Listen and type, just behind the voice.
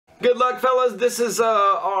Good luck, fellas. This is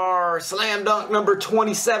our slam dunk number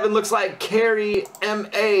 27. Looks like Carrie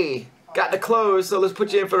M.A. got to close, so let's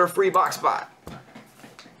put you in for a free box spot.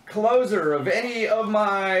 Closer of any of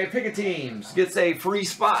my pick-a teams gets a free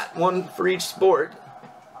spot, one for each sport.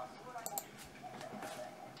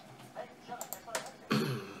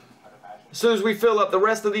 As soon as we fill up the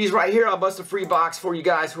rest of these right here, I'll bust a free box for you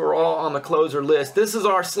guys who are all on the closer list. This is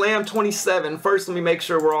our Slam 27. First, let me make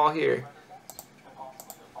sure we're all here.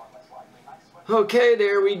 Okay,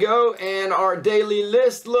 there we go. And our daily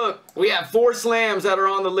list. Look, we have 4 slams that are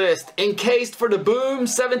on the list. Encased for the boom,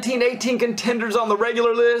 17, 18 contenders on the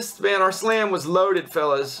regular list. Man, our slam was loaded,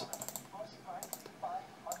 fellas.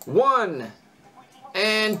 1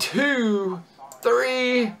 and 2,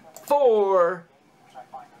 3, 4.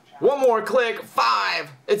 One more click,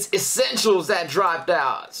 5. It's essentials that dropped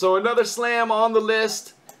out. So another slam on the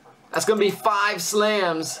list. That's going to be 5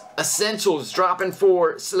 slams. Essentials dropping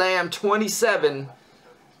for slam 27.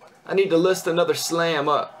 I need to list another slam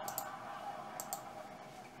up.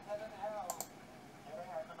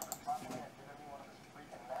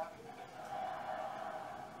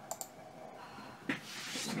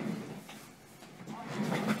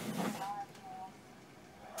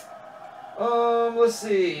 Let's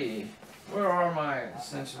see. Where are my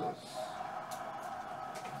essentials?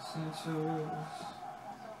 Essentials.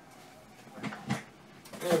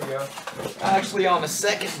 There we go. Actually on the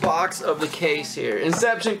second box of the case here.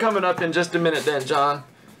 Inception coming up in just a minute then, John.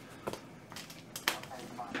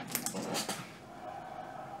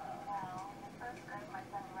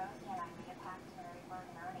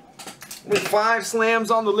 With 5 slams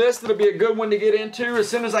on the list, it'll be a good one to get into. As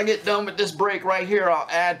soon as I get done with this break right here, I'll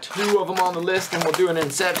add 2 of them on the list and we'll do an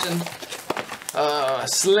Inception.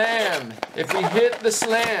 Slam. If we hit the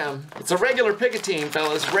slam, it's a regular pick a team,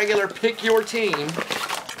 fellas. Regular pick your team.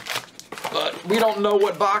 But we don't know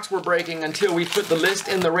what box we're breaking until we put the list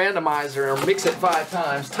in the randomizer and mix it 5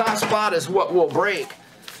 times. Top spot is what we'll break.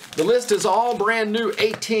 The list is all brand new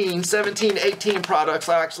 17, 18 products.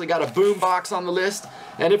 I actually got a boom box on the list.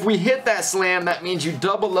 And if we hit that slam, that means you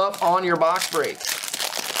double up on your box break.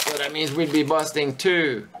 So that means we'd be busting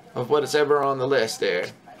 2 of what's ever on the list there.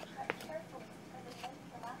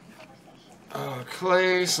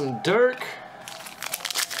 Clay, some Dirk.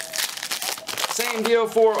 Same deal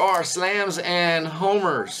for our slams and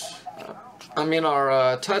homers. I mean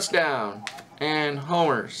our touchdown and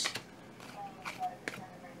homers.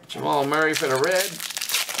 Jamal Murray for the red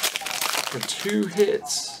for 2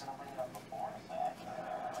 hits.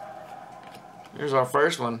 Here's our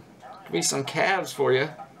first one. Could be some Cavs for you.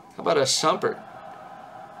 How about a Shumpert?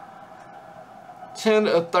 10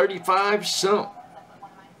 of 35 Shump.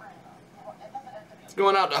 It's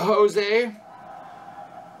going out to Jose.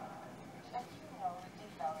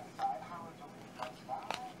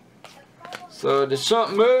 So did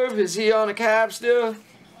Shump move? Is he on a Cavs still?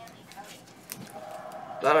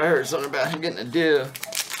 Thought I heard something about him getting a deal.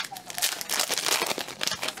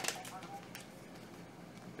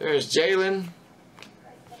 There's Jalen.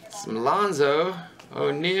 Some Lonzo.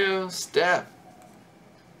 O'Neal. Steph.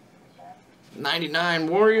 99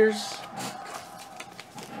 Warriors.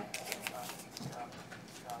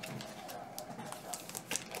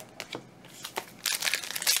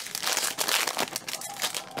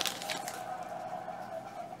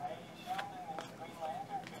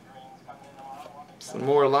 Some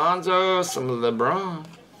more Lonzo, some LeBron.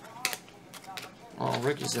 All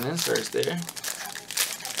rookies and inserts there.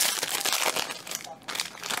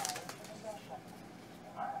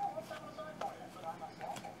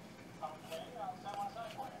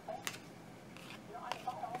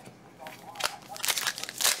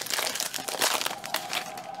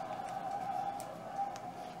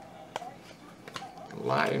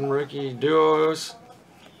 Lion rookie duos.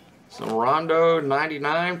 Some Rondo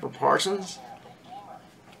 99 for Parsons.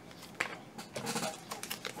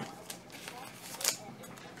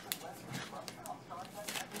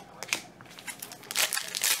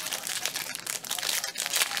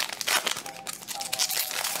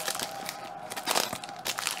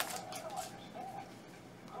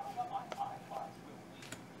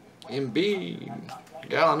 Embiid,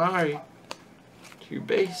 Gallinari, 2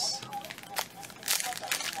 base.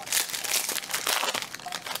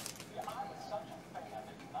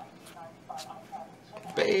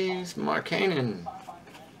 Base, Markkanen.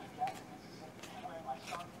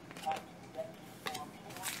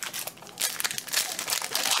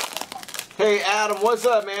 Hey Adam, what's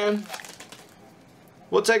up, man?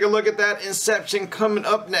 We'll take a look at that Inception coming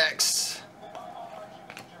up next.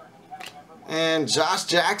 And Josh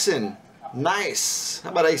Jackson. Nice. How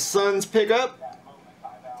about a Suns pickup?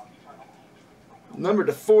 Number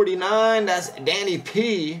to 49, that's Danny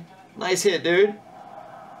P. Nice hit, dude.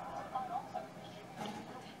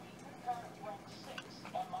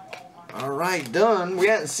 Alright, done. We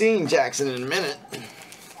hadn't seen Jackson in a minute.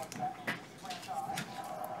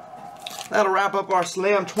 That'll wrap up our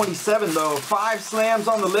Slam 27 though. 5 slams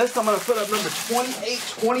on the list. I'm going to put up number 28,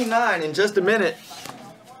 29 in just a minute.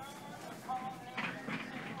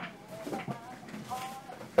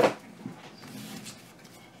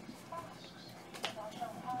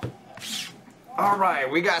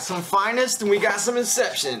 Alright, we got some Finest and we got some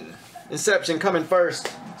Inception. Inception coming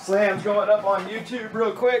first. Slams going up on YouTube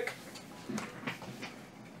real quick.